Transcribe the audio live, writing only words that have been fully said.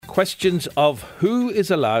Questions of who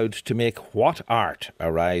is allowed to make what art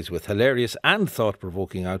arise with hilarious and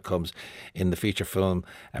thought-provoking outcomes in the feature film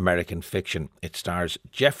American Fiction. It stars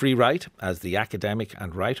Jeffrey Wright as the academic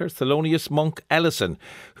and writer Thelonious Monk Ellison,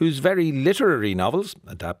 whose very literary novels,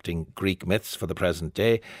 adapting Greek myths for the present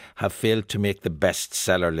day, have failed to make the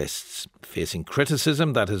bestseller lists. Facing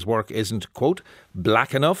criticism that his work isn't, quote,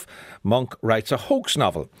 black enough, Monk writes a hoax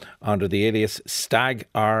novel under the alias Stag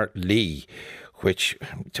R. Lee, which,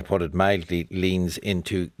 to put it mildly, leans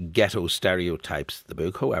into ghetto stereotypes. The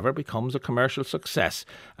book, however, becomes a commercial success,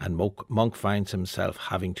 and Monk finds himself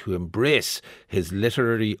having to embrace his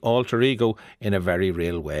literary alter ego in a very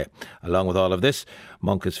real way. Along with all of this,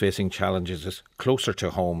 Monk is facing challenges closer to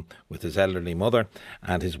home with his elderly mother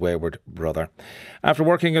and his wayward brother. After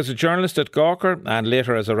working as a journalist at Gawker and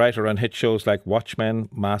later as a writer on hit shows like Watchmen,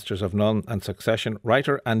 Masters of None and Succession,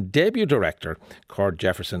 writer and debut director Cord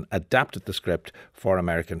Jefferson adapted the script for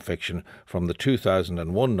American Fiction from the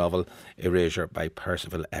 2001 novel Erasure by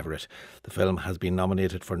Percival Everett. The film has been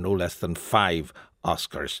nominated for no less than 5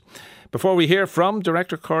 Oscars. Before we hear from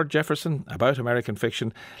director Cord Jefferson about American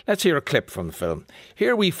Fiction, let's hear a clip from the film.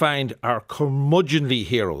 Here we find our curmudgeonly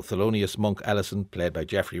hero, Thelonious Monk Ellison, played by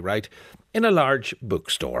Jeffrey Wright, in a large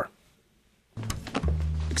bookstore.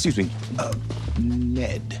 Excuse me,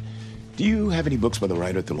 Ned, do you have any books by the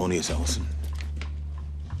writer Thelonious Ellison?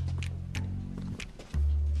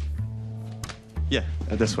 Yeah,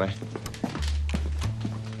 this way.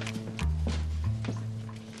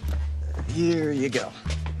 Here you go.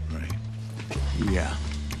 Right. Yeah.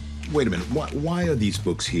 Wait a minute. Why are these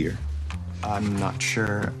books here? I'm not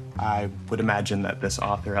sure. I would imagine that this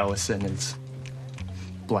author, Ellison, is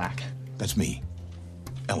black. That's me.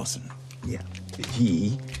 Ellison. Yeah.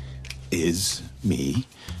 He is me,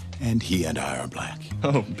 and he and I are black.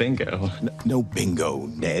 Oh, bingo. No bingo,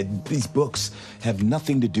 Ned. These books have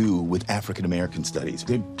nothing to do with African American studies.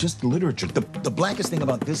 They're just literature. The blackest thing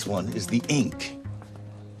about this one is the ink.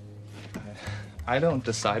 I don't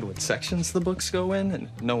decide what sections the books go in, and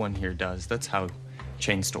no one here does. That's how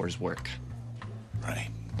chain stores work. Right.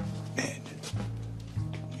 Ned,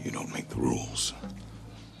 you don't make the rules.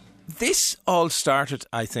 This all started,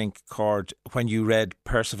 I think, Cord, when you read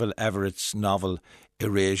Percival Everett's novel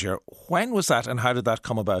Erasure. When was that and how did that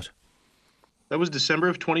come about? That was December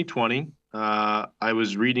of 2020. I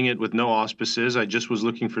was reading it with no auspices. I just was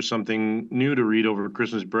looking for something new to read over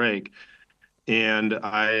Christmas break. And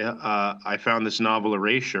I found this novel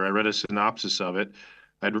Erasure. I read a synopsis of it.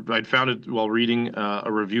 I'd found it while reading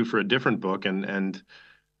a review for a different book, and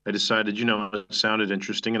I decided, it sounded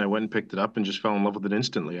interesting, and I went and picked it up and just fell in love with it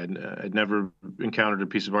instantly. I'd never encountered a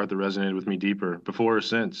piece of art that resonated with me deeper before or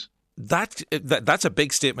since. That's a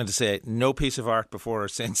big statement to say. No piece of art before or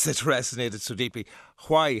since that resonated so deeply.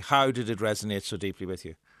 Why? How did it resonate so deeply with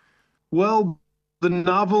you? Well, the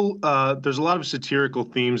novel, there's a lot of satirical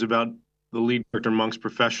themes about the lead character Monk's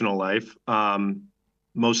professional life,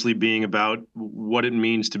 mostly being about what it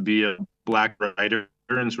means to be a black writer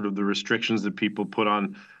and sort of the restrictions that people put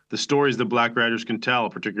on the stories that black writers can tell,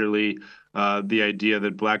 particularly the idea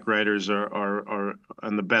that black writers are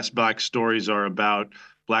and the best black stories are about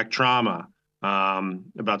black trauma,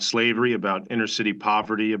 about slavery, about inner city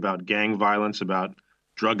poverty, about gang violence, about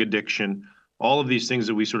drug addiction. All of these things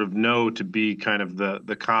that we sort of know to be kind of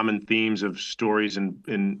the common themes of stories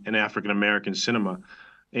in African American cinema.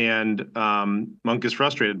 And Monk is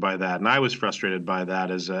frustrated by that, and I was frustrated by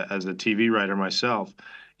that as a TV writer myself.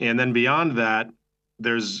 And then beyond that,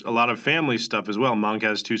 there's a lot of family stuff as well. Monk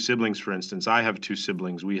has 2 siblings, for instance. I have 2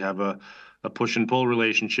 siblings. We have a push and pull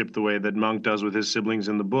relationship the way that Monk does with his siblings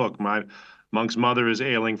in the book. Monk's mother is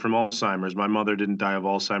ailing from Alzheimer's. My mother didn't die of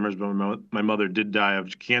Alzheimer's, but my mother did die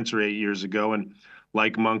of cancer 8 years ago. And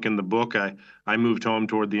like Monk in the book, I moved home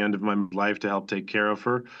toward the end of my life to help take care of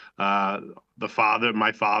her.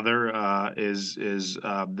 My father is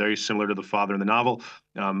very similar to the father in the novel.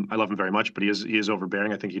 I love him very much, but he is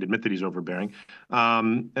overbearing. I think he'd admit that he's overbearing.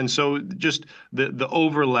 And so just the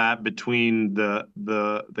overlap between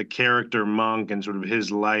the character Monk and sort of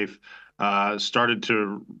his life started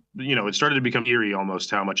to become eerie almost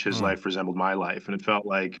how much his life resembled my life. And it felt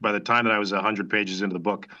like by the time that I was 100 pages into the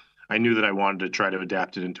book, I knew that I wanted to try to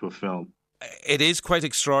adapt it into a film. It is quite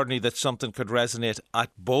extraordinary that something could resonate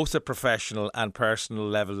at both a professional and personal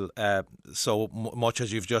level so much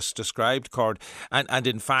as you've just described, Cord. And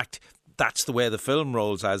in fact, that's the way the film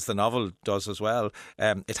rolls, as the novel does as well.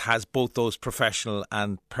 It has both those professional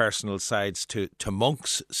and personal sides to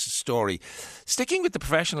Monk's story. Sticking with the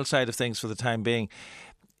professional side of things for the time being,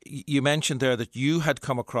 you mentioned there that you had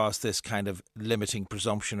come across this kind of limiting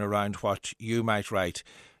presumption around what you might write.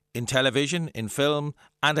 in television, in film,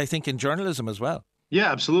 and I think in journalism as well.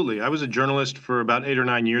 Yeah, absolutely. I was a journalist for about 8 or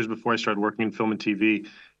 9 years before I started working in film and TV.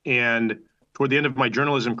 And toward the end of my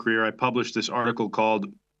journalism career, I published this article called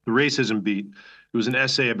The Racism Beat. It was an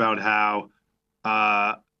essay about how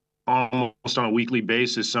uh, almost on a weekly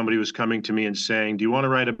basis, somebody was coming to me and saying, do you want to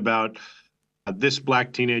write about this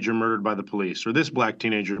black teenager murdered by the police, or this black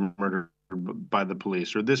teenager murdered by the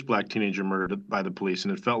police, or this black teenager murdered by the police?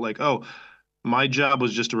 And it felt like, oh, my job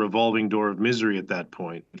was just a revolving door of misery at that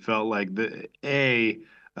point. It felt like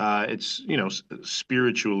it's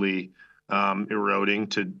spiritually eroding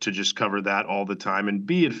to just cover that all the time, and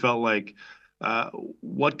B, it felt like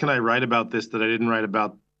what can I write about this that I didn't write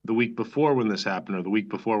about the week before when this happened, or the week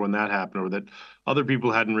before when that happened, or that other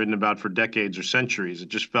people hadn't written about for decades or centuries. It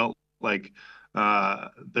just felt like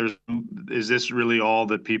is this really all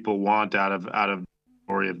that people want out of the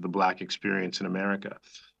story of the black experience in America?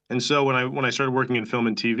 And so when I started working in film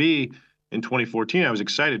and TV in 2014, I was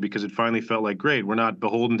excited because it finally felt like, great, we're not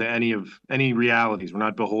beholden to any realities. We're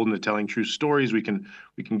not beholden to telling true stories. We can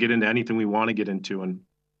get into anything we want to get into. And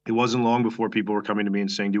it wasn't long before people were coming to me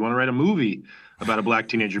and saying, do you want to write a movie about a black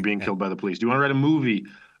teenager being killed by the police? Do you want to write a movie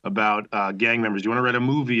about gang members? Do you want to write a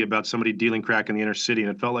movie about somebody dealing crack in the inner city?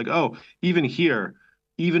 And it felt like, oh, even here,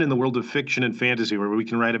 even in the world of fiction and fantasy, where we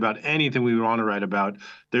can write about anything we want to write about,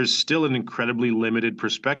 there's still an incredibly limited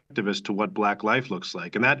perspective as to what black life looks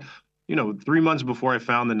like. And that, 3 months before I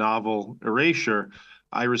found the novel Erasure,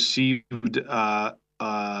 I received a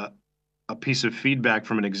piece of feedback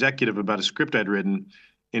from an executive about a script I'd written,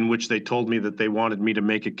 in which they told me that they wanted me to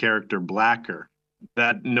make a character blacker.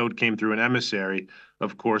 That note came through an emissary,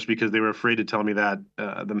 of course, because they were afraid to tell me that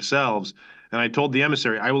themselves. And I told the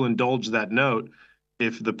emissary, I will indulge that note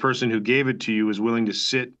if the person who gave it to you is willing to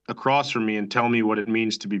sit across from me and tell me what it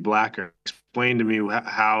means to be blacker, explain to me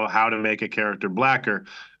how to make a character blacker,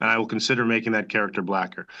 and I will consider making that character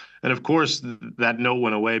blacker. And of course, that note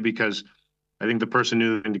went away because I think the person knew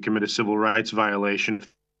they were going to commit a civil rights violation.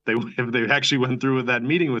 They actually went through with that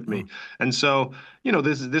meeting with me. And so,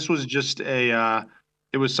 this was just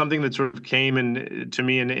it was something that sort of came to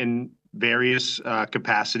me in various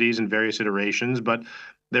capacities and various iterations, but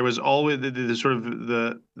there was always the sort of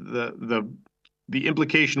the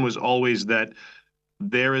implication was always that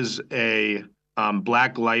there is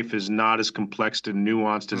black life is not as complex and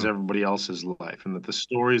nuanced as everybody else's life, and that the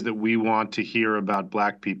stories that we want to hear about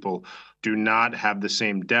black people do not have the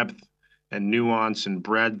same depth and nuance and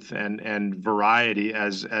breadth and variety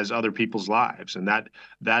as other people's lives. And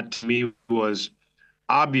that to me was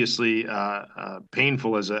obviously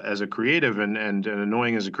painful as a creative and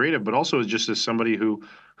annoying as a creative, but also just as somebody who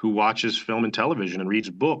watches film and television and reads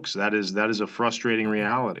books. That is a frustrating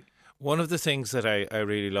reality. One of the things that I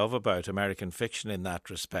really love about American fiction in that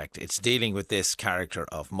respect, it's dealing with this character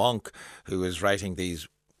of Monk, who is writing these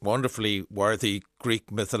wonderfully worthy Greek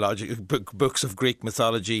mythology books of Greek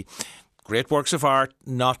mythology, great works of art,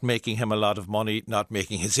 not making him a lot of money, not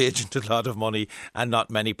making his agent a lot of money, and not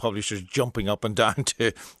many publishers jumping up and down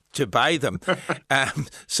to buy them.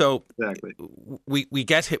 So exactly.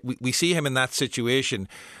 we see him in that situation.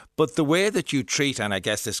 But the way that you treat, and I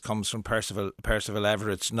guess this comes from Percival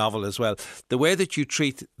Everett's novel as well, the way that you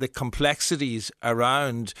treat the complexities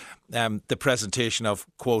around the presentation of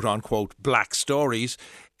quote unquote black stories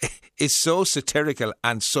is so satirical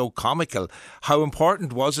and so comical. How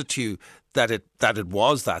important was it to you that it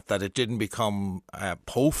didn't become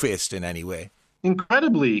po-faced in any way?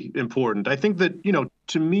 Incredibly important. I think that,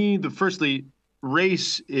 to me, firstly,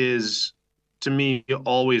 race is, to me,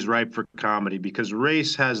 always ripe for comedy, because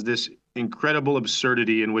race has this incredible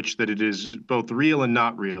absurdity in which that it is both real and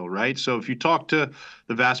not real, right? So if you talk to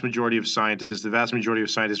the vast majority of scientists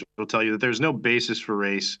will tell you that there's no basis for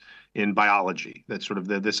race in biology. That's sort of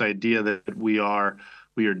this idea that we are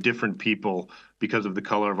different people because of the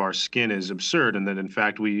color of our skin is absurd, and that in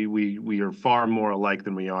fact we are far more alike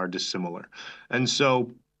than we are dissimilar. And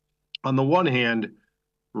so on the one hand,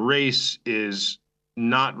 race is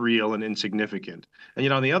not real and insignificant. And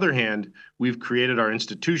yet on the other hand, we've created our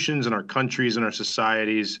institutions and our countries and our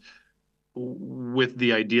societies with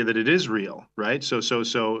the idea that it is real, right? So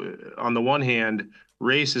on the one hand,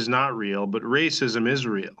 race is not real, but racism is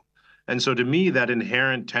real. And so to me, that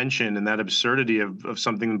inherent tension and that absurdity of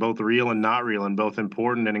something both real and not real, and both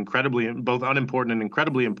important and both unimportant and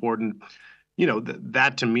incredibly important,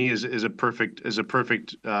 that to me is a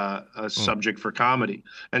perfect subject for comedy.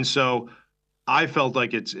 And so I felt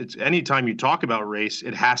like it's anytime you talk about race,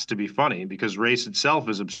 it has to be funny, because race itself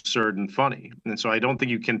is absurd and funny. And so I don't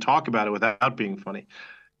think you can talk about it without being funny.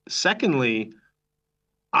 Secondly,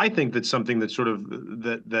 I think that something that sort of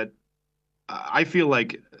that I feel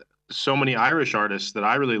like so many Irish artists that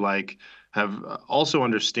I really like have also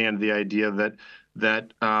understand the idea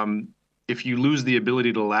that if you lose the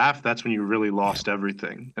ability to laugh, that's when you really lost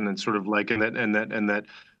everything. And then sort of like that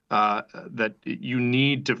you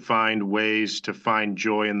need to find ways to find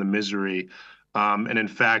joy in the misery. And in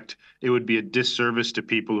fact, it would be a disservice to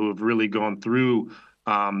people who have really gone through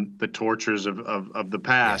the tortures of the Yeah.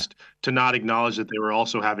 past to not acknowledge that they were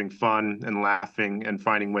also having fun and laughing and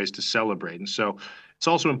finding ways to celebrate. And so it's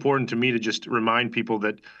also important to me to just remind people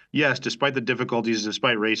that, yes, despite the difficulties,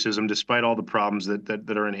 despite racism, despite all the problems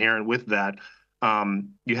that are inherent with that,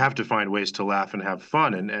 you have to find ways to laugh and have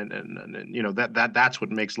fun. And you know, that's what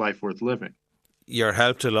makes life worth living. You're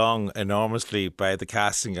helped along enormously by the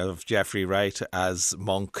casting of Jeffrey Wright as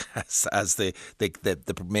Monk, as the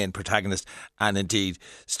main protagonist, and indeed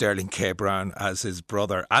Sterling K. Brown as his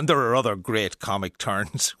brother. And there are other great comic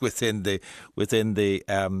turns within the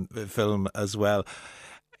film as well.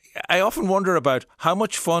 I often wonder about how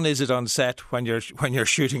much fun is it on set when you're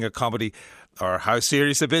shooting a comedy, or how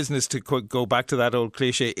serious a business, to go back to that old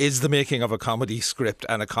cliche, is the making of a comedy script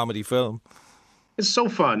and a comedy film. It's so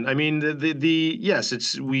fun. I mean, the yes,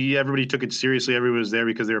 it's we everybody took it seriously. Everybody was there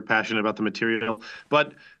because they were passionate about the material.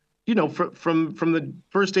 But you know, from the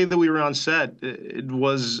first day that we were on set, it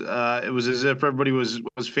was as if everybody was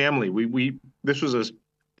family. We this was a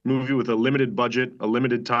movie with a limited budget, a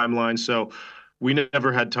limited timeline, so we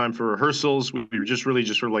never had time for rehearsals. We were just really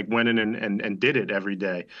just sort of like went in and did it every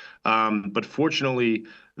day. But fortunately,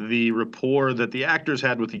 the rapport that the actors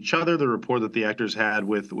had with each other, the rapport that the actors had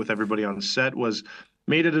with everybody on set was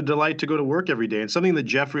made it a delight to go to work every day. And something that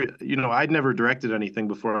Jeffrey, you know, I'd never directed anything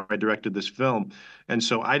before I directed this film. And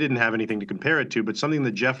so I didn't have anything to compare it to. But something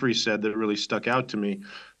that Jeffrey said that really stuck out to me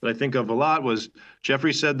that I think of a lot was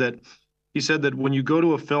Jeffrey said that he said that when you go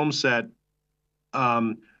to a film set,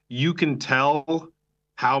 you can tell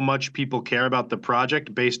how much people care about the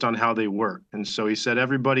project based on how they work. And so he said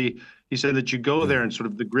that you go there and sort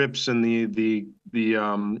of the grips and the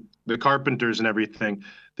carpenters and everything,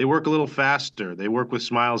 they work a little faster. They work with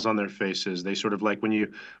smiles on their faces. They sort of like when you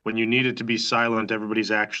need it to be silent,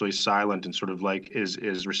 everybody's actually silent and sort of like is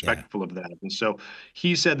Yeah. respectful of that. And so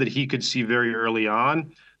he said that he could see very early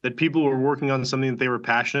on that people were working on something that they were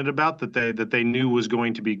passionate about, that they knew was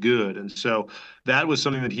going to be good. And so that was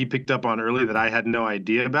something that he picked up on early that I had no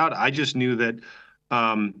idea about. I just knew that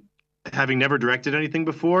um, having never directed anything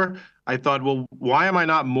before, I thought, well, why am I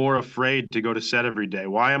not more afraid to go to set every day?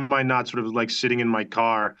 Why am I not sort of like sitting in my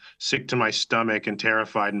car, sick to my stomach and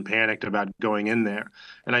terrified and panicked about going in there?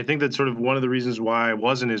 And I think that sort of one of the reasons why I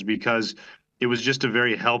wasn't is because it was just a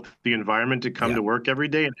very healthy environment to come Yeah. to work every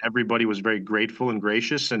day, and everybody was very grateful and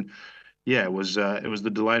gracious. And yeah, it was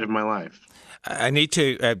the delight of my life. I need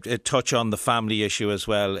to touch on the family issue as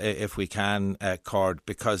well, if we can, Cord,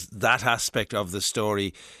 because that aspect of the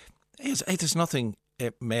story it has nothing,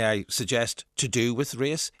 may I suggest, to do with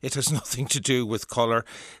race. It has nothing to do with colour.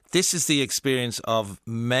 This is the experience of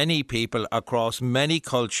many people across many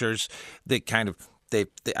cultures. That kind of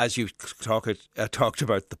as you talked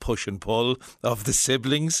about the push and pull of the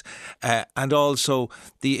siblings, and also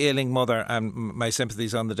the ailing mother. And my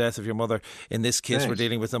sympathies on the death of your mother. In this case, we're Thanks.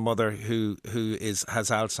 dealing with a mother who has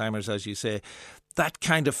Alzheimer's, as you say. That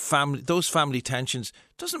kind of family, those family tensions,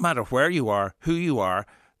 doesn't matter where you are, who you are.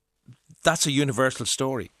 That's a universal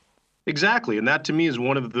story. Exactly, and that to me is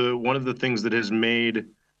one of the things that has made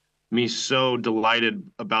me so delighted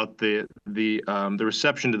about the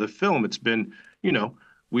reception to the film. It's been, you know,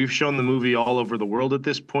 we've shown the movie all over the world at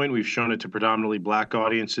this point. We've shown it to predominantly black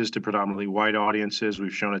audiences, to predominantly white audiences.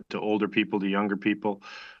 We've shown it to older people, to younger people.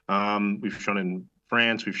 We've shown it in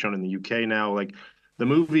France. We've shown it in the UK now. Like the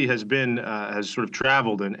movie has sort of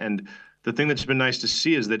traveled, and the thing that's been nice to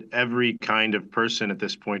see is that every kind of person at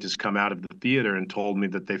this point has come out of the theater and told me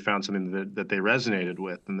that they found something that they resonated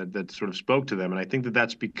with and that sort of spoke to them. And I think that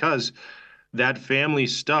that's because that family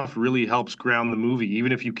stuff really helps ground the movie,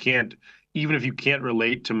 even if you can't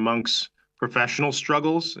relate to Monk's professional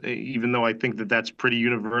struggles, even though I think that that's pretty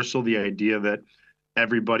universal, the idea that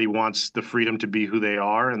everybody wants the freedom to be who they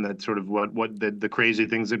are, and that sort of what the crazy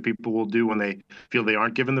things that people will do when they feel they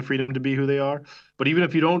aren't given the freedom to be who they are. But even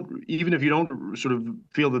if you don't sort of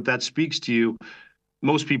feel that that speaks to you,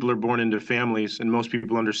 most people are born into families, and most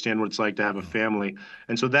people understand what it's like to have a family.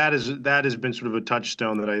 And so that has been sort of a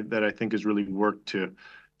touchstone that I think has really worked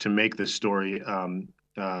to make this story one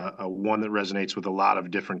that resonates with a lot of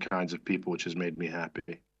different kinds of people, which has made me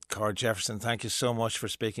happy. Cord Jefferson, thank you so much for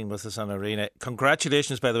speaking with us on Arena.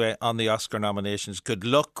 Congratulations, by the way, on the Oscar nominations. Good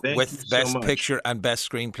luck Thank you with so Best much. Picture and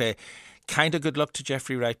Best Screenplay. kind of good luck to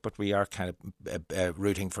Jeffrey Wright, but we are kind of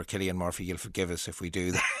rooting for Cillian Murphy. You'll forgive us if we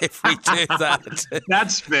do that. If we do that.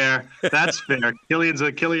 That's fair. That's fair.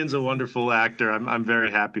 Cillian's a wonderful actor. I'm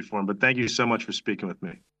very happy for him. But thank you so much for speaking with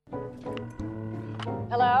me.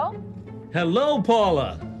 Hello? Hello,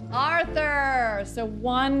 Paula. Arthur! So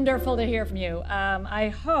wonderful to hear from you. I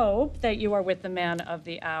hope that you are with the man of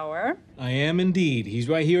the hour. I am indeed. He's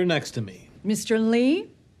right here next to me. Mr. Lee?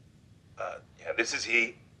 Yeah, this is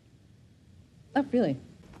he. Oh, really?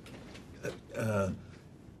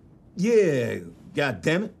 Yeah, God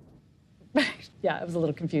damn it. Yeah, I was a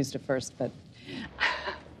little confused at first, but...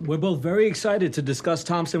 We're both very excited to discuss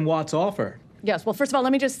Thompson Watt's offer. Yes, well, first of all,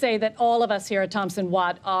 let me just say that all of us here at Thompson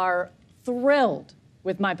Watt are thrilled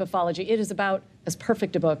with My Pathology. It is about as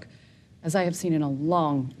perfect a book as I have seen in a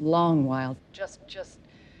long, long while. Just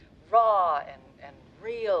raw and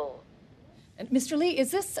real. And Mr. Lee,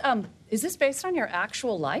 is this based on your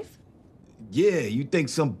actual life? Yeah, you think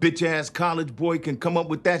some bitch-ass college boy can come up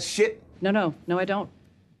with that shit? No, I don't.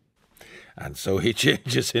 And so he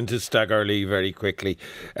changes into Stagger Lee very quickly.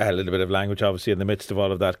 A little bit of language, obviously, in the midst of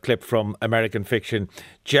all of that. Clip from American Fiction.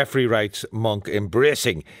 Jeffrey Wright's monk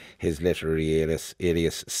embracing his literary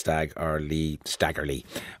alias Stagger Lee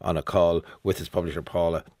on a call with his publisher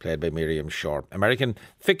Paula, played by Miriam Shore. American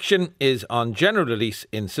Fiction is on general release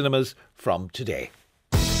in cinemas from today.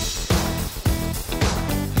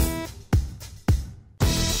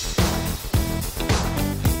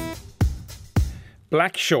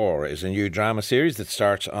 Blackshore is a new drama series that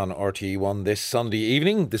starts on RTE1 this Sunday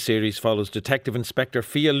evening. The series follows Detective Inspector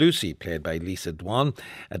Fia Lucy, played by Lisa Dwan,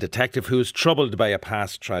 a detective who is troubled by a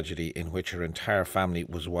past tragedy in which her entire family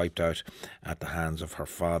was wiped out at the hands of her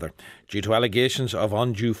father. Due to allegations of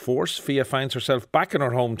undue force, Fia finds herself back in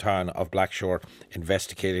her hometown of Blackshore,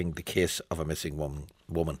 investigating the case of a missing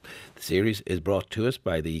woman. The series is brought to us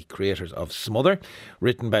by the creators of Smother,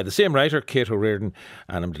 written by the same writer, Kate O'Riordan,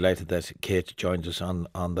 and I'm delighted that Kate joins us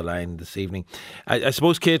on the line this evening. I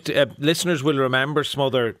suppose, Kate, listeners will remember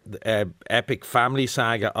Smother, epic family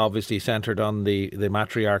saga, obviously centred on the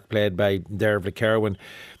matriarch played by Dervla Kerwin.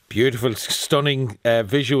 Beautiful, stunning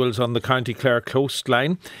visuals on the County Clare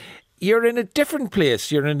coastline. You're in a different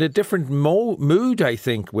place, you're in a different mood, I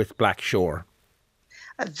think, with Blackshore.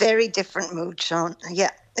 A very different mood, Sean.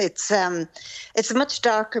 Yeah, it's a much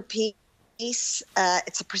darker piece. It's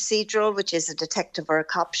a procedural, which is a detective or a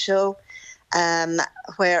cop show,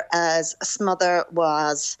 whereas Smother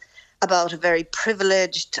was about a very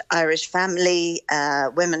privileged Irish family,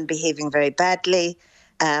 women behaving very badly,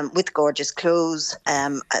 with gorgeous clothes,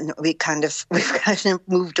 and we've kind of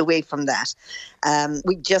moved away from that.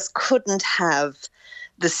 We just couldn't have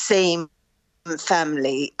the same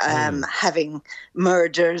family having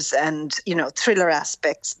murders and thriller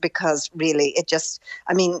aspects, because really it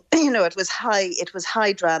was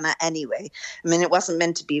high drama anyway. I mean, it wasn't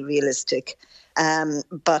meant to be realistic,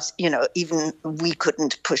 but even we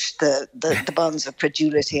couldn't push the bounds of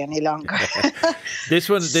credulity any longer.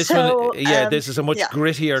 This is a much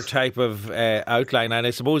grittier type of outline, and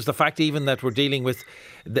I suppose the fact even that we're dealing with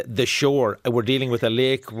the shore, we're dealing with a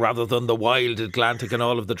lake rather than the wild Atlantic and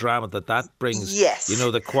all of the drama that brings. Yes.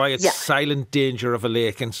 The quiet, silent danger of a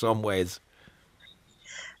lake in some ways.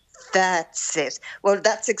 That's it. Well,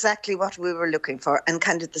 that's exactly what we were looking for, and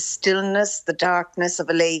kind of the stillness, the darkness of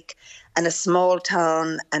a lake and a small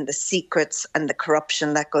town, and the secrets and the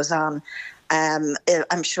corruption that goes on.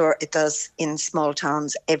 I'm sure it does in small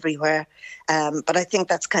towns everywhere. But I think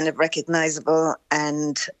that's kind of recognisable,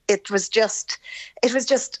 and it was just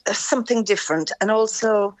something different. And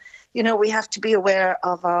also, we have to be aware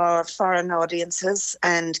of our foreign audiences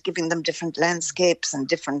and giving them different landscapes and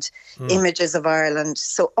different images of Ireland.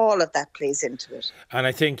 So all of that plays into it. And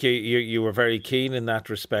I think you were very keen in that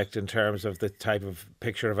respect in terms of the type of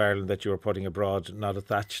picture of Ireland that you were putting abroad, not a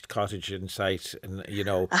thatched cottage in sight, and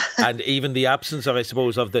and even the absence of, I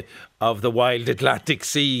suppose, of the wild Atlantic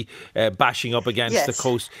Sea bashing up against the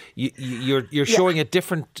coast. You're showing a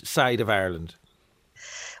different side of Ireland.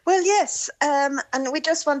 Well, yes, and we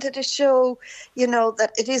just wanted to show,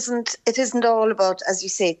 that it isn't all about, as you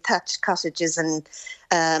say, thatched cottages, and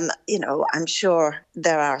I'm sure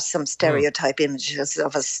there are some stereotype images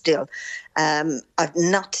of us still. I've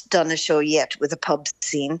not done a show yet with a pub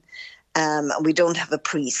scene. We don't have a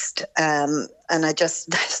priest, and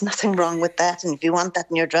there's nothing wrong with that. And if you want that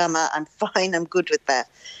in your drama, I'm fine. I'm good with that.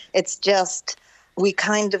 It's just we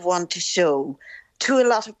kind of want to show to a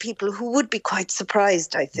lot of people who would be quite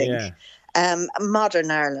surprised, I think. Yeah.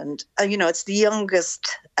 Modern Ireland, it's the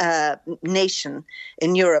youngest nation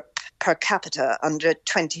in Europe per capita, under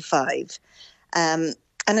 25. And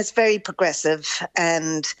it's very progressive.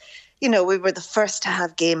 And, you know, we were the first to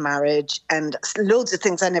have gay marriage and loads of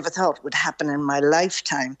things I never thought would happen in my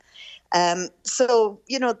lifetime. So,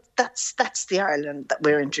 you know, that's the Ireland that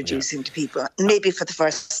we're introducing to people, maybe for the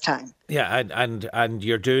first time. Yeah, and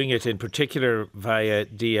you're doing it in particular via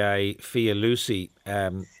D.I. Fia Lucy,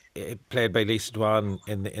 played by Lisa Dwan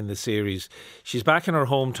in the series. She's back in her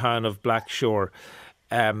hometown of Blackshore.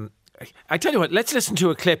 I tell you what, let's listen to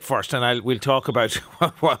a clip first, and we'll talk about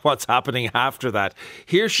what's happening after that.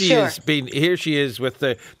 Here she is with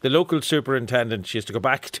the local superintendent. She has to go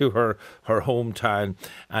back to her hometown,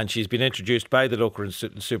 and she's been introduced by the local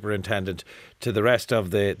superintendent to the rest of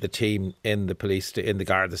the team in the police, in the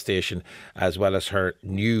Garda station, as well as her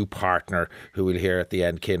new partner, who we'll hear at the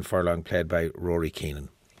end, Cian Furlong, played by Rory Keenan.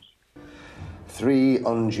 3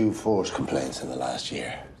 undue force complaints in the last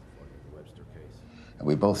year. And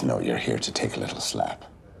we both know you're here to take a little slap.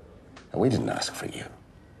 And we didn't ask for you.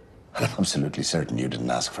 And I'm absolutely certain you didn't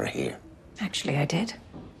ask for here. Actually, I did.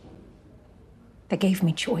 They gave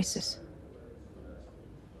me choices.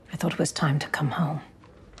 I thought it was time to come home.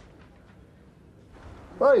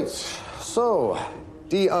 Right, so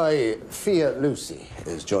D.I. Fia Lucy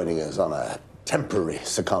is joining us on a temporary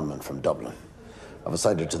secondment from Dublin. I've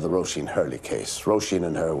assigned her to the Roisin Hurley case. Roisin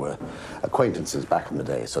and her were acquaintances back in the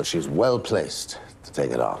day, so she's well placed to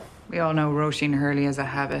take it on. We all know Roisin Hurley has a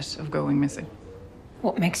habit of going missing.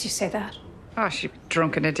 What makes you say that? Oh, she's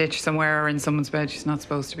drunk in a ditch somewhere or in someone's bed she's not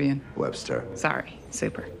supposed to be in. Webster. Sorry,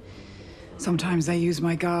 super. Sometimes I use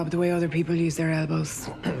my gob the way other people use their elbows.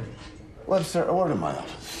 Webster, a word in my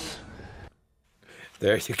office.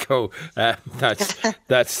 There you go.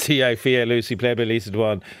 That's T.I. Fia Lucy, played by Lisa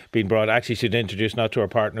Dwan, being brought. Actually, she'd introduced not to her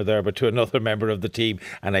partner there, but to another member of the team.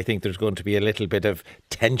 And I think there's going to be a little bit of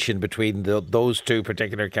tension between those two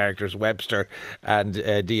particular characters, Webster and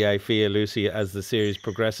D.I. Fia Lucy, as the series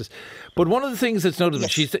progresses. But one of the things that's notable,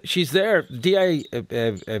 she's there. D.I.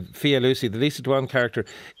 Fia Lucy, the Lisa Dwan character,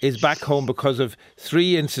 is back home because of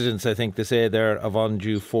 3 incidents, I think they say there, of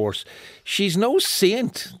undue force. She's no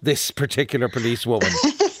saint, this particular policewoman.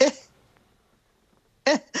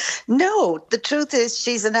 No, the truth is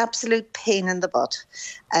she's an absolute pain in the butt,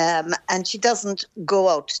 and she doesn't go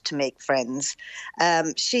out to make friends.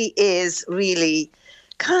 She is really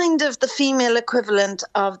kind of the female equivalent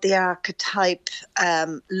of the archetype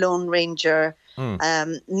Lone Ranger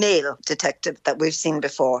male detective that we've seen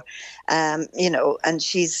before, you know, and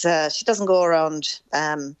she doesn't go around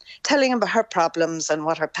telling about her problems and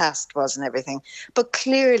what her past was and everything. But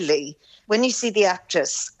clearly, when you see the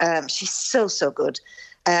actress, she's so good.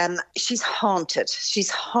 She's haunted. She's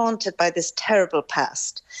haunted by this terrible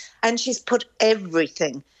past, and she's put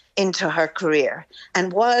everything into her career.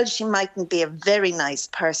 And while she mightn't be a very nice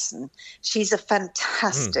person, she's a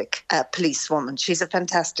fantastic policewoman. She's a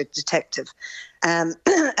fantastic detective. And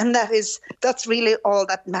that's really all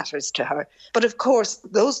that matters to her. But of course,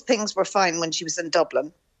 those things were fine when she was in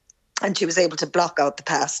Dublin and she was able to block out the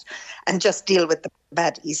past and just deal with the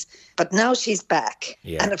baddies. But now she's back.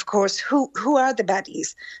 Yeah. And of course, who are the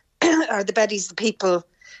baddies? Are the baddies the people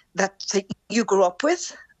that you grew up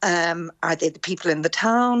with? Are they the people in the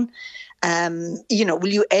town? You know,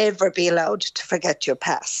 will you ever be allowed to forget your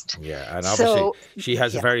past? Yeah, and obviously she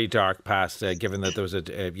has a very dark past, given that there was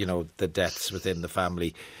the deaths within the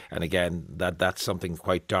family, and again that's something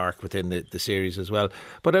quite dark within the series as well.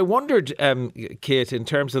 But I wondered, Kate, in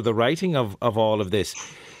terms of the writing of all of this.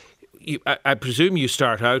 I presume you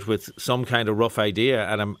start out with some kind of rough idea,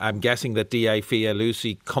 and I'm guessing that D.I. Fia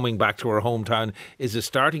Lucy coming back to her hometown is a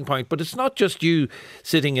starting point. But it's not just you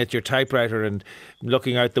sitting at your typewriter and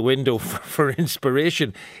looking out the window for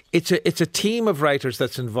inspiration. It's a team of writers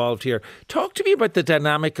that's involved here. Talk to me about the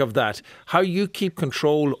dynamic of that, how you keep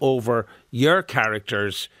control over your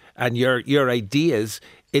characters and your ideas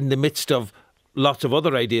in the midst of lots of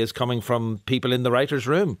other ideas coming from people in the writer's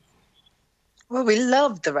room. Well, we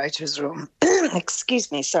love the writer's room. Excuse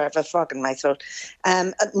me, sorry, I have a frog in my throat.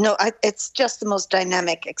 It's just the most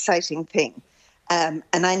dynamic, exciting thing. And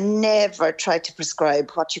I never try to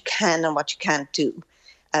prescribe what you can and what you can't do.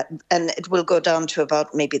 And it will go down to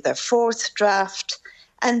about maybe their 4th draft.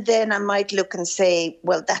 And then I might look and say,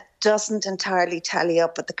 well, that doesn't entirely tally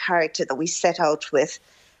up with the character that we set out with.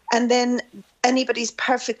 And then anybody's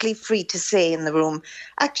perfectly free to say in the room,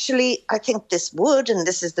 actually, I think this would, and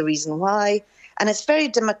this is the reason why. And it's very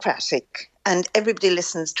democratic, and everybody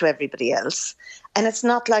listens to everybody else. And it's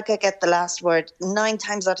not like I get the last word. 9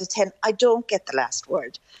 times out of 10, I don't get the last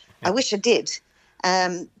word. Yeah. I wish I did.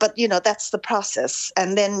 But, you know, that's the process.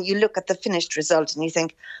 And then you look at the finished result and you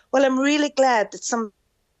think, well, I'm really glad that somebody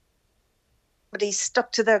everybody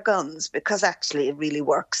stuck to their guns because actually it really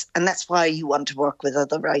works. And that's why you want to work with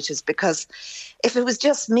other writers, because if it was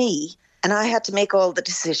just me and I had to make all the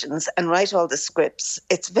decisions and write all the scripts,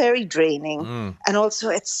 it's very draining. And also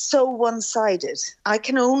it's so one-sided. I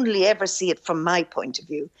can only ever see it from my point of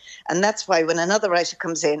view. And that's why when another writer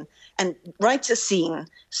comes in and writes a scene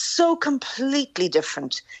so completely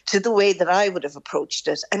different to the way that I would have approached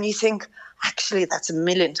it, and you think, actually, that's a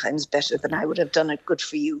million times better than I would have done it. Good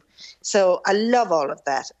for you. So I love all of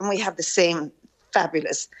that. And we have the same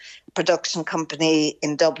fabulous production company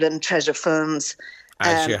in Dublin, Treasure Films.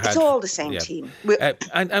 It's all the same team.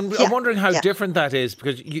 And I'm wondering how different that is,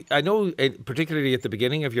 because I know, particularly at the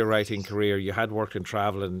beginning of your writing career, you had worked in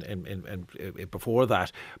travel and before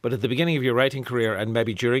that, but at the beginning of your writing career, and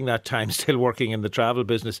maybe during that time still working in the travel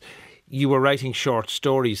business, you were writing short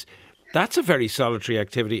stories. That's a very solitary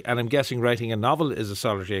activity, and I'm guessing writing a novel is a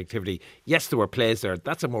solitary activity. Yes, there were plays there.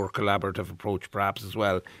 That's a more collaborative approach perhaps as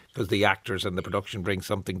well, because the actors and the production bring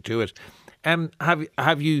something to it.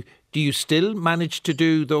 Do you still manage to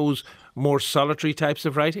do those more solitary types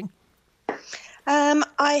of writing?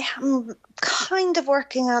 I am kind of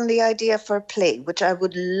working on the idea for a play, which I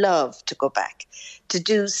would love to go back to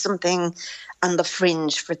do something on the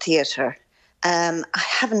fringe for theatre. I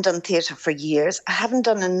haven't done theatre for years. I haven't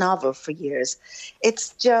done a novel for years.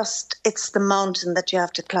 It's the mountain that you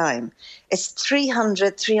have to climb. It's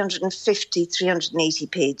 300, 350, 380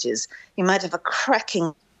 pages. You might have a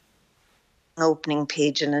cracking opening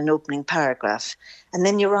page and an opening paragraph, and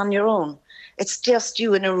then you're on your own. It's just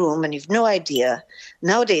you in a room and you've no idea.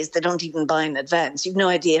 Nowadays, they don't even buy in advance. You've no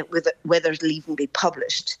idea whether it'll even be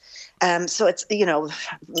published. So it's,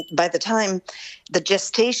 by the time the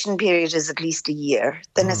gestation period is at least a year,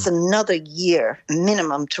 then it's another year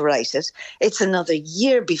minimum to write it. It's another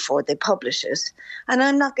year before they publish it. And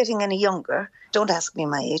I'm not getting any younger. Don't ask me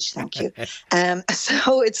my age, thank you.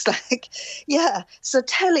 So it's like, so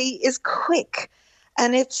telly is quick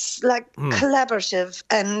and it's like collaborative.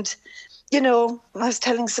 And I was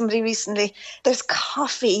telling somebody recently, there's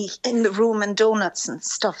coffee in the room and donuts and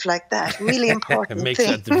stuff like that. Really important things.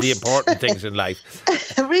 It makes the important things in life.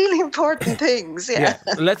 Really important things, yeah.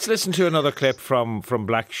 Let's listen to another clip from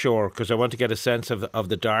Blackshore, because I want to get a sense of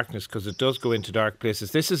the darkness, because it does go into dark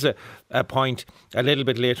places. This is a point a little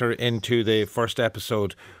bit later into the first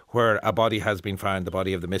episode where a body has been found, the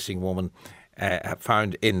body of the missing woman,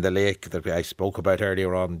 found in the lake that I spoke about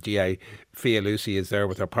earlier on. D.I. Fia Lucy is there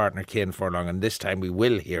with her partner Cian Furlong, and this time we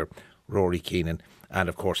will hear Rory Keenan, and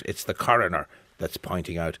of course it's the coroner that's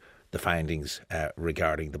pointing out the findings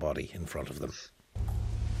regarding the body in front of them.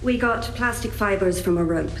 We got plastic fibres from a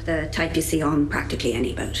rope, the type you see on practically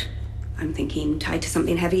any boat. I'm thinking tied to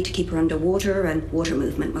something heavy to keep her underwater, and water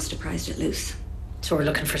movement must have prized it loose. So we're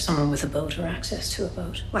looking for someone with a boat or access to a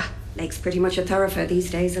boat. Well, lake's pretty much a thoroughfare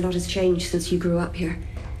these days. A lot has changed since you grew up here.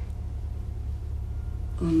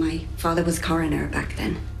 Well, my father was coroner back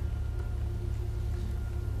then.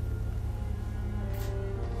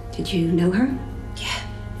 Did you know her? Yeah.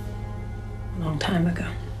 A long time ago.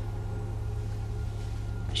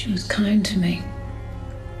 She was kind to me.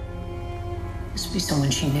 Must be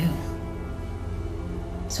someone she knew.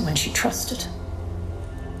 Someone she trusted.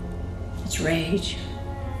 It's rage,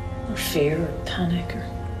 or fear, or panic, or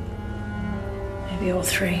maybe all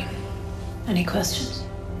three. Any questions?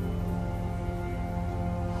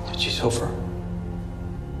 Did she suffer?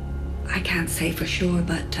 I can't say for sure,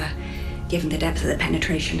 but given the depth of the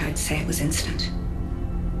penetration, I'd say it was instant.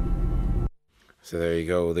 So there you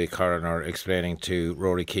go, the coroner explaining to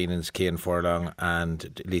Rory Keenan's Cian Furlong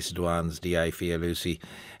and Lisa Dwan's D.I. Fia Lucy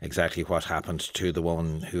exactly what happened to the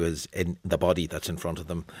woman who is in the body that's in front of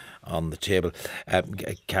them on the table.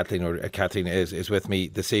 Kathleen is with me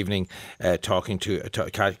this evening talking to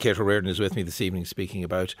Kate O'Riordan is with me this evening speaking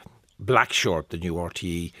about Blackshore, the new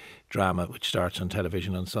RTE drama which starts on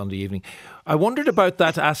television on Sunday evening. I wondered about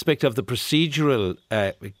that aspect of the procedural,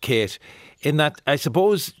 Kate, in that I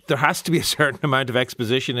suppose there has to be a certain amount of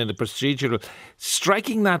exposition in a procedural,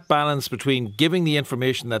 striking that balance between giving the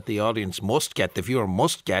information that the audience must get, the viewer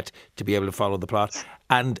must get to be able to follow the plot,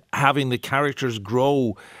 and having the characters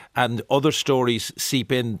grow and other stories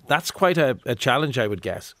seep in. That's quite a challenge, I would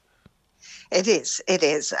guess. It is.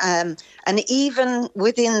 And even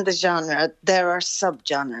within the genre, there are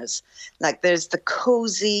subgenres. Like there's the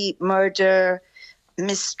cozy murder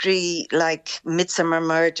mystery, like Midsummer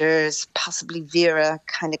Murders, possibly Vera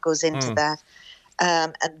kind of goes into that.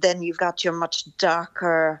 And then you've got your much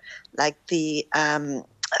darker, like the,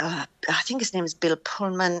 I think his name is Bill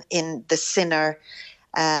Pullman in The Sinner.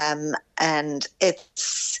 And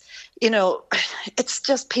it's, it's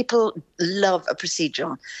just people love a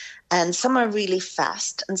procedural. And some are really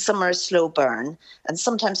fast and some are a slow burn. And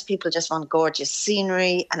sometimes people just want gorgeous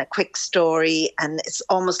scenery and a quick story. And it's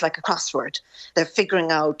almost like a crossword. They're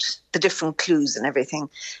figuring out the different clues and everything.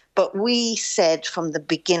 But we said from the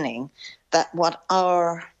beginning that what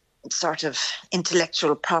our sort of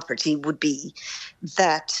intellectual property would be,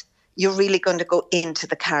 that you're really going to go into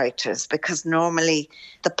the characters, because normally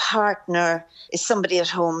the partner is somebody at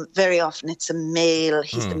home. Very often it's a male.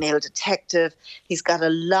 He's the male detective. He's got a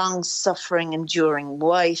long-suffering, enduring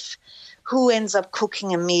wife who ends up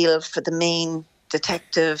cooking a meal for the main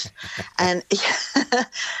detective. And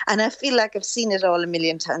and I feel like I've seen it all a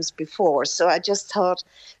million times before. So I just thought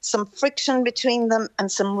some friction between them and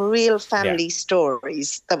some real family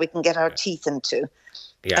stories that we can get our teeth into.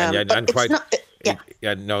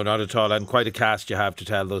 No, not at all. And quite a cast you have to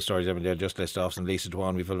tell those stories. I mean, they'll just list off some. Lisa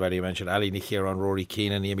Dwan, we've already mentioned. Ali Nakiran, Rory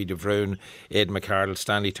Keenan, Amy DeVroon, Aidan McCardle,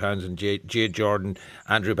 Stanley Townsend, Jade Jordan,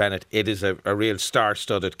 Andrew Bennett. It is a real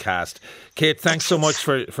star-studded cast. Kate, thanks so much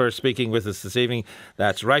for speaking with us this evening.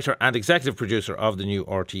 That's writer and executive producer of the new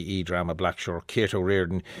RTE drama Blackshore, Kate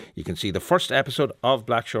O'Riordan. You can see the first episode of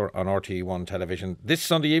Blackshore on RTE1 television this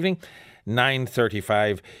Sunday evening,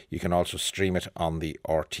 9:35. You can also stream it on the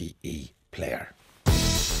RTE player.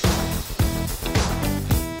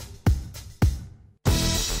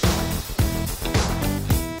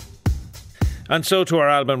 And so to our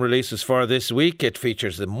album releases for this week. It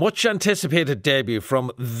features the much anticipated debut from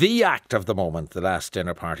the act of the moment, The Last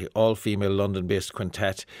Dinner Party, all-female London-based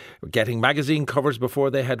quintet, getting magazine covers before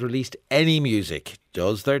they had released any music.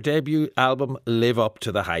 Does their debut album live up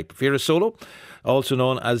to the hype? Vera Solo, also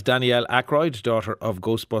known as Danielle Aykroyd, daughter of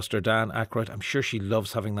Ghostbuster Dan Aykroyd. I'm sure she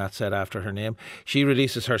loves having that said after her name. She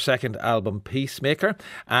releases her second album, Peacemaker.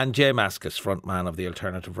 And Jay Mascis, frontman of the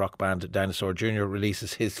alternative rock band Dinosaur Jr.,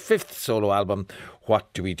 releases his fifth solo album,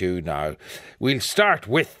 What Do We Do Now? We'll start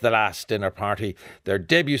with The Last Dinner Party. Their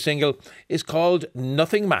debut single is called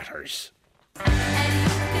Nothing Matters.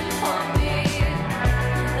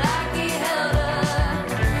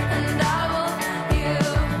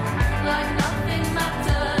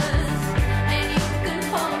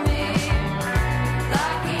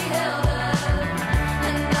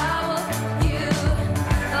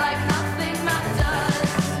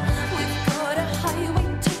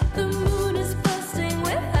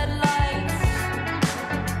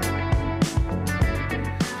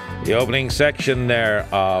 The opening section there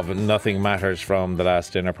of Nothing Matters from The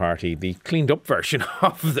Last Dinner Party, the cleaned up version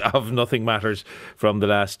of Nothing Matters from The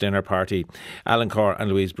Last Dinner Party. Alan Corr and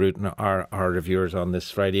Louise Bruton are our reviewers on this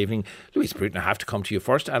Friday evening. Louise Bruton, I have to come to you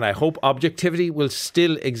first, and I hope objectivity will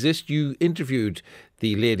still exist. You interviewed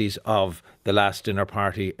the ladies of The Last Dinner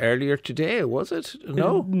Party earlier today, was it?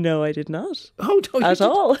 No? No, I did not. Oh, no, at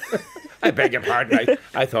all. I beg your pardon.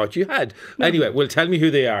 I thought you had. Anyway, well, tell me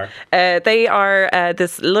who they are. They are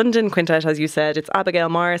this London quintet, as you said. It's Abigail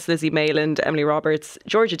Morris, Lizzie Mayland, Emily Roberts,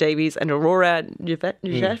 Georgia Davies and Aurora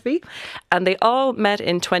Njefi. And they all met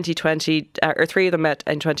in 2020, or three of them met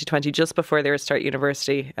in 2020 just before they were to start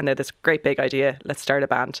university. And they had this great big idea, let's start a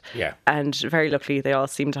band. Yeah. And very luckily, they all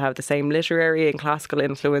seem to have the same literary and classical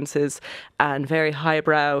influences and very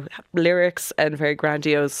highbrow lyrics and very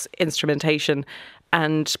grandiose instrumentation.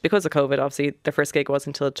 And because of COVID, obviously, their first gig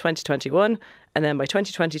wasn't until 2021. And then by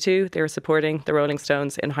 2022, they were supporting the Rolling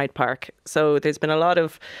Stones in Hyde Park. So there's been a lot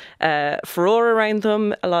of furore around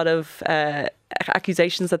them, a lot of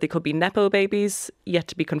accusations that they could be Nepo babies, yet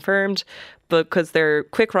to be confirmed. But because their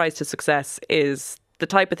quick rise to success is the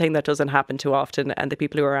type of thing that doesn't happen too often, and the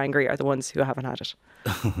people who are angry are the ones who haven't had it.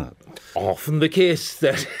 Often the case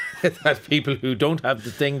that that people who don't have the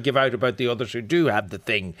thing give out about the others who do have the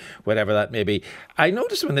thing, whatever that may be. I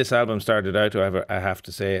noticed when this album started out, however, I have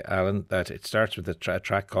to say, Alan, that it starts with a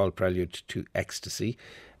track called Prelude to Ecstasy,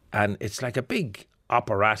 and it's like a big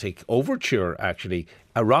operatic overture, actually,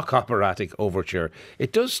 a rock operatic overture.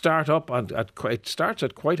 It does start up it starts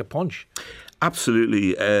at quite a punch.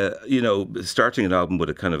 Absolutely. Starting an album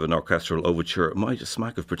with a kind of an orchestral overture might a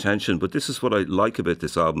smack of pretension, but this is what I like about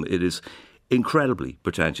this album. It is incredibly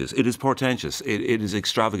pretentious. It is portentous. It is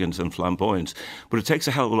extravagant and flamboyant, but it takes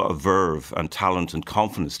a hell of a lot of verve and talent and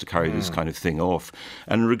confidence to carry this kind of thing off.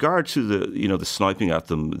 And in regard to the sniping at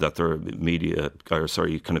them that their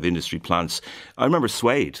kind of industry plants, I remember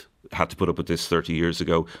Suede had to put up with this 30 years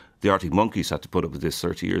ago. the Arctic Monkeys had to put up with this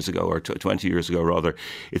 30 years ago, or 20 years ago rather.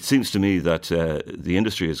 It seems to me that the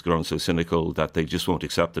industry has grown so cynical that they just won't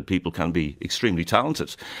accept that people can be extremely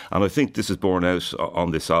talented. And I think this is borne out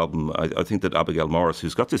on this album. I think that Abigail Morris,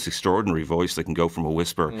 who's got this extraordinary voice that can go from a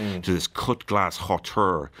whisper to this cut glass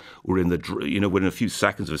hauteur within a few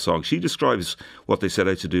seconds of a song, she describes what they set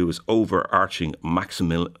out to do as overarching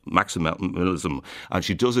maximalism, and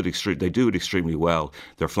she does it they do it extremely well.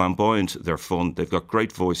 They're flamboyant, they're fun, they've got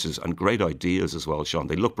great voices and great ideas as well, Sean.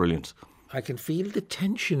 They look brilliant. I can feel the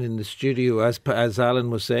tension in the studio as Alan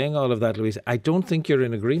was saying all of that, Louise. I don't think you're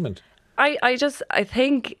in agreement. I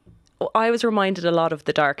think I was reminded a lot of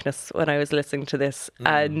The Darkness when I was listening to this,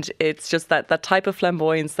 and it's just that type of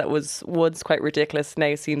flamboyance that was once quite ridiculous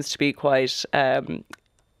now seems to be quite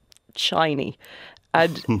shiny.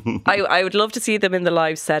 And I would love to see them in the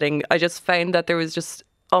live setting. I just found that there was just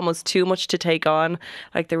almost too much to take on.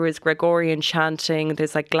 Like, there was Gregorian chanting,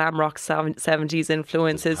 there's like glam rock 70s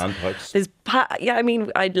influences.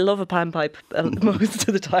 Panpipes. I love a panpipe most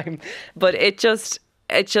of the time, but it just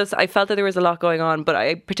I felt that there was a lot going on.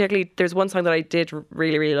 But there's one song that I did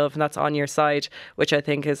really, really love, and that's On Your Side, which I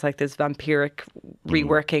think is like this vampiric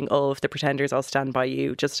reworking of The Pretenders' I'll Stand By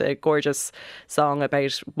You. Just a gorgeous song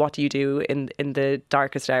about what do you do in the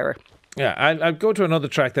darkest hour. Yeah, I'll go to another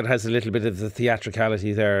track that has a little bit of the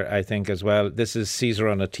theatricality there, I think, as well. This is Caesar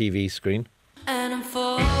on a TV screen. And I'm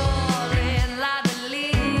falling like the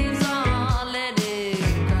leaves on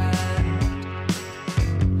letting cry.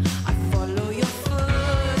 I follow your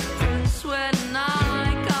footprints when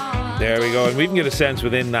I go. There we go. And we can get a sense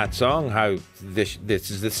within that song how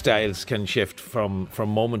the styles can shift from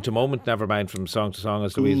moment to moment, never mind from song to song,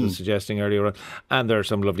 as Louise was suggesting earlier on. And there are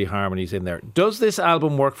some lovely harmonies in there. Does this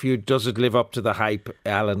album work for you? Does it live up to the hype,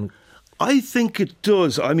 Alan? I think it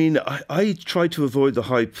does. I mean, I try to avoid the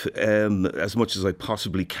hype as much as I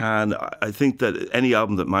possibly can. I think that any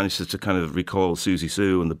album that manages to kind of recall Susie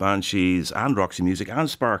Sue and the Banshees and Roxy Music and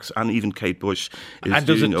Sparks and even Kate Bush is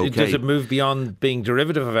doing okay. Does it move beyond being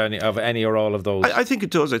derivative of any or all of those? I think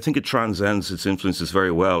it does. I think it transcends its influences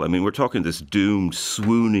very well. I mean, we're talking this doomed,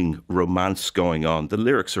 swooning romance going on. The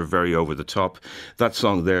lyrics are very over the top. That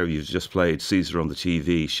song there you've just played, Caesar on the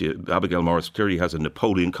TV, Abigail Morris clearly has a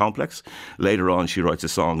Napoleon complex. Later on, she writes a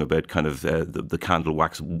song about kind of the candle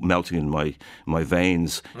wax melting in my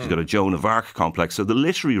veins. She's got a Joan of Arc complex. So the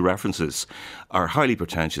literary references are highly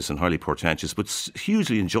pretentious and highly portentous, but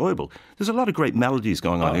hugely enjoyable. There's a lot of great melodies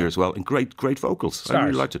going on here as well, and great vocals. Stars. I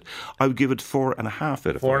really liked it. I would give it 4.5 out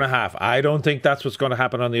of 5. 4.5. I don't think that's what's going to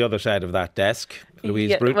happen on the other side of that desk.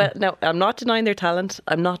 Louise Bruton? Well, no, I'm not denying their talent.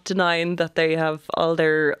 I'm not denying that they have all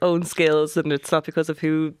their own skills, and it's not because of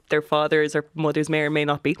who their fathers or mothers may or may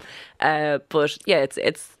not be. But yeah,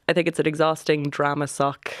 it's. I think it's an exhausting drama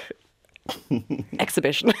sock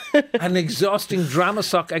exhibition. An exhausting drama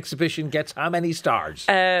sock exhibition gets how many stars?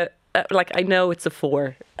 I know it's a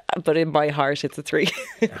 4, but in my heart it's a 3.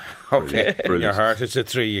 Okay, in your heart it's a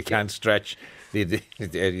 3. You can't stretch.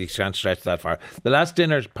 You can't stretch that far. The Last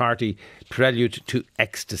Dinner Party, Prelude to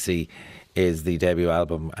Ecstasy, is the debut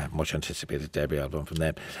album, much anticipated debut album from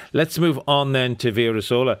them. Let's move on then to Vera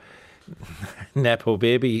Sola. Nepo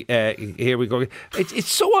baby, here we go. It's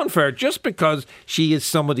so unfair. Just because she is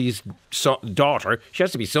somebody's daughter, she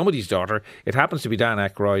has to be somebody's daughter. It happens to be Dan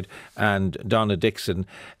Aykroyd and Donna Dixon,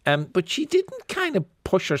 but she didn't kind of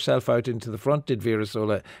push herself out into the front, did Vera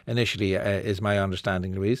Sola initially, is my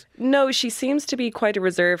understanding, Louise? No, she seems to be quite a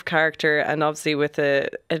reserved character, and obviously with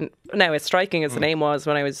now as striking as the name was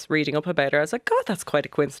when I was reading up about her, I was like, God, that's quite a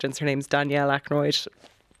coincidence. Her name's Danielle Aykroyd.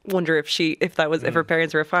 Wonder if her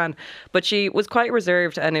parents were a fan. But she was quite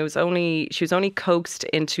reserved, and she was only coaxed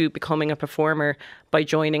into becoming a performer by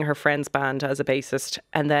joining her friend's band as a bassist,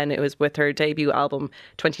 and then it was with her debut album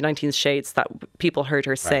 2019's Shades that people heard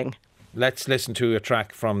her sing. Let's listen to a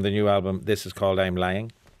track from the new album. This is called I'm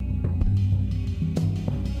Lying.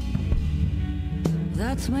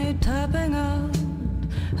 That's me tapping out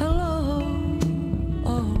hello.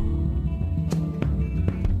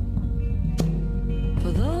 For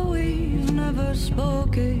though we've never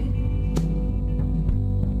spoken,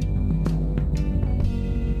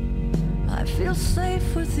 I feel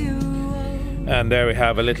safe with you. And there we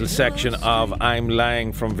have a little section of I'm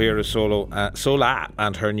Lying from Vera Sola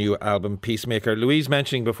and her new album Peacemaker. Louise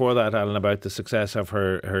mentioning before that, Alan, about the success of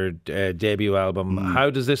her debut album.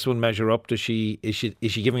 How does this one measure up? Is she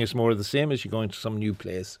giving us more of the same? Is she going to some new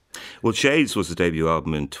place? Well, Shades was the debut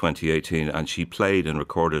album in 2018, and she played and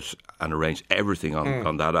recorded and arranged everything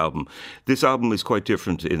on that album. This album is quite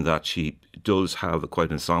different in that she does have quite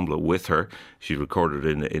an ensemble with her. She recorded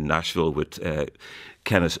in Nashville with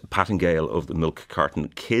Kenneth Pattingale of the Milk Carton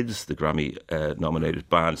Kids, the Grammy-nominated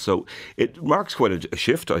band. So it marks quite a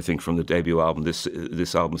shift, I think, from the debut album.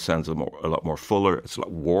 This album sounds a lot more fuller. It's a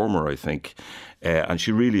lot warmer, I think. And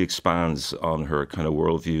she really expands on her kind of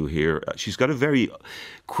worldview here. She's got a very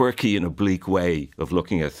quirky and oblique way of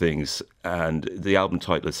looking at things. And the album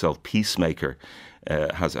title itself, Peacemaker,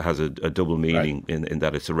 has a double meaning in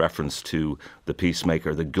that it's a reference to the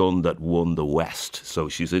peacemaker, the gun that won the West. So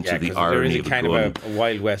she's into the irony of a gun. There is kind of a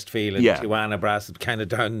Wild West feel in Tijuana Brass, kind of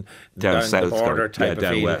down south, the border type of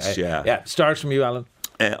down feel. west, Yeah, stars from you, Alan.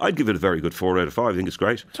 I'd give it a very good 4 out of 5. I think it's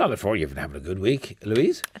great. Solid 4. You've been having a good week,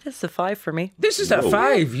 Louise. This is a 5 for me. This is a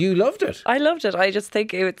 5. You loved it. I loved it. I just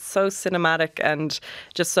think it's so cinematic and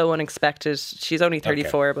just so unexpected. She's only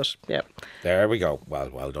 34, but yeah. There we go.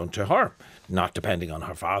 Well done to her. Not depending on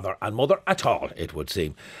her father and mother at all, it would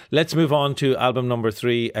seem. Let's move on to album number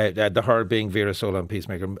 3, the her being Vera Sola and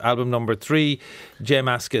Peacemaker. Album number 3, J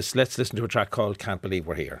Mascis. Let's listen to a track called Can't Believe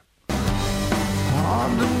We're Here.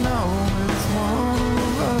 Hard to know it's one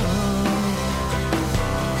of us.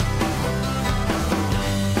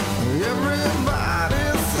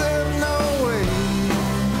 Everybody said no way.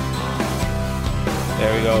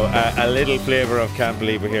 There we go. A little flavour of Can't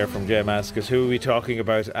Believe We're Here from J Mascis. Who are we talking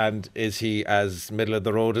about, and is he as middle of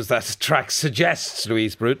the road as that track suggests,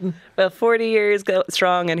 Louise Bruton? Well, 40 years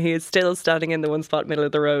strong, and he is still standing in the one spot middle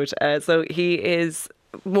of the road. So he is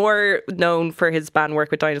more known for his band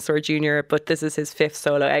work with Dinosaur Jr., but this is his 5th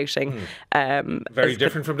solo outing. Very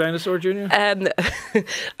different from Dinosaur Jr.?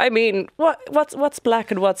 I mean, what's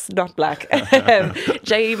black and what's not black?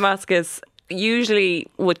 J Mascis usually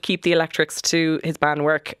would keep the electrics to his band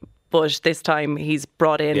work, but this time he's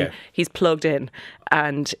brought in, he's plugged in,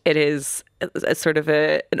 and it is a sort of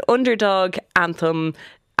an underdog anthem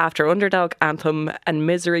after underdog anthem, and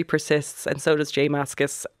misery persists, and so does J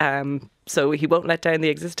Mascis. So he won't let down the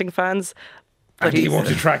existing fans. And he won't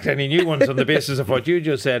attract any new ones on the basis of what you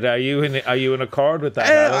just said. Are you in accord with that,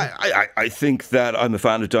 Alan? I think that I'm a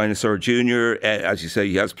fan of Dinosaur Jr. As you say,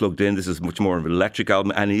 he has plugged in. This is much more of an electric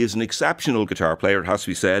album, and he is an exceptional guitar player, it has to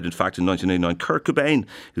be said. In fact, in 1989, Kurt Cobain,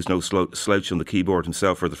 who's no slouch on the keyboard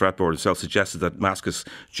himself or the fretboard himself, suggested that Mascis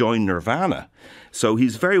join Nirvana. So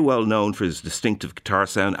he's very well known for his distinctive guitar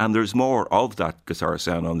sound, and there's more of that guitar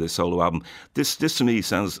sound on this solo album. This to me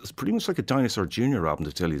sounds pretty much like a Dinosaur Jr. album,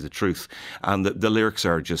 to tell you the truth. And the lyrics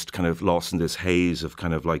are just kind of lost in this haze of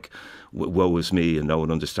kind of like, woe is me and no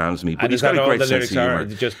one understands me. But and he's got a great sense of humour. Are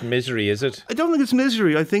just misery, is it? I don't think it's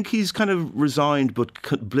misery. I think he's kind of resigned but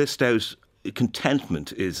blissed out.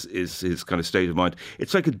 Contentment is his kind of state of mind.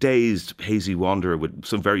 It's like a dazed, hazy wanderer with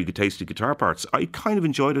some very tasty guitar parts. I kind of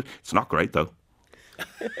enjoyed it. It's not great, though.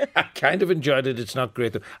 I kind of enjoyed it. It's not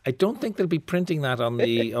great though. I don't think they'll be printing that on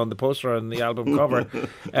the poster on the album cover.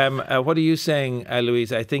 What are you saying,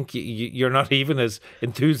 Louise? I think you're not even as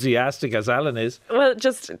enthusiastic as Alan is. Well,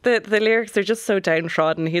 just the lyrics are just so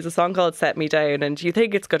downtrodden. He has a song called Set Me Down, and you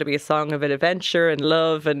think it's going to be a song of an adventure and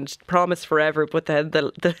love and promise forever, but then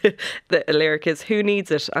the lyric is, who needs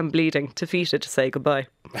it? I'm bleeding, defeated to say goodbye.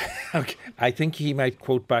 Okay. I think he might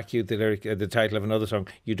quote back you the lyric, the title of another song,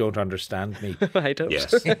 You Don't Understand Me. I don't.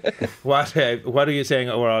 Yes. What are you saying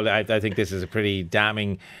overall? I think this is a pretty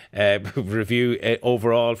damning review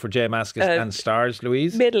overall for J Mascis and stars,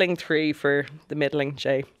 Louise. Middling 3 for the middling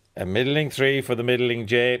J. A middling 3 for the middling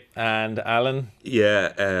J. And Alan?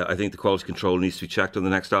 Yeah, I think the quality control needs to be checked on the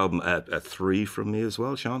next album. A 3 from me as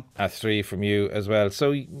well, Sean. A 3 from you as well.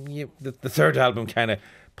 So the third album kind of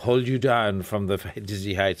pulled you down from the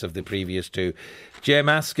dizzy heights of the previous two. J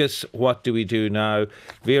Mascis, What Do We Do Now?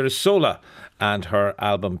 Vera Sola and her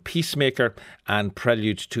album Peacemaker and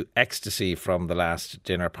Prelude to Ecstasy from The Last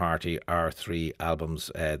Dinner Party are 3 albums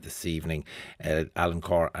this evening. Alan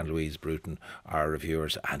Corr and Louise Bruton are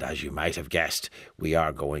reviewers, and as you might have guessed, we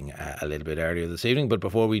are going a little bit earlier this evening. But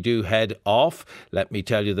before we do head off, let me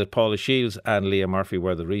tell you that Paula Shields and Leah Murphy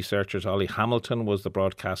were the researchers. Ollie Hamilton was the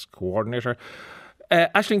broadcast coordinator.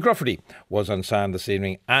 Aisling Grufferty was on sound this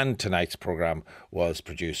evening, and tonight's programme was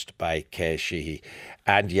produced by Kay Sheehy.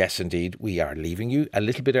 And yes, indeed, we are leaving you a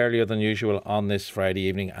little bit earlier than usual on this Friday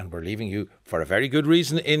evening, and we're leaving you for a very good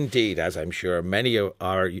reason indeed, as I'm sure many of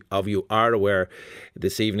you are aware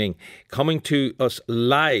this evening. Coming to us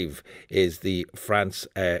live is the France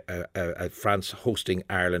hosting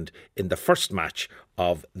Ireland in the first match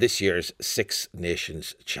of this year's Six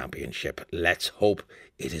Nations Championship. Let's hope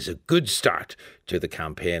it is a good start to the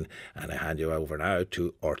campaign, and I hand you over now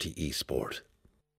to RTE Sport.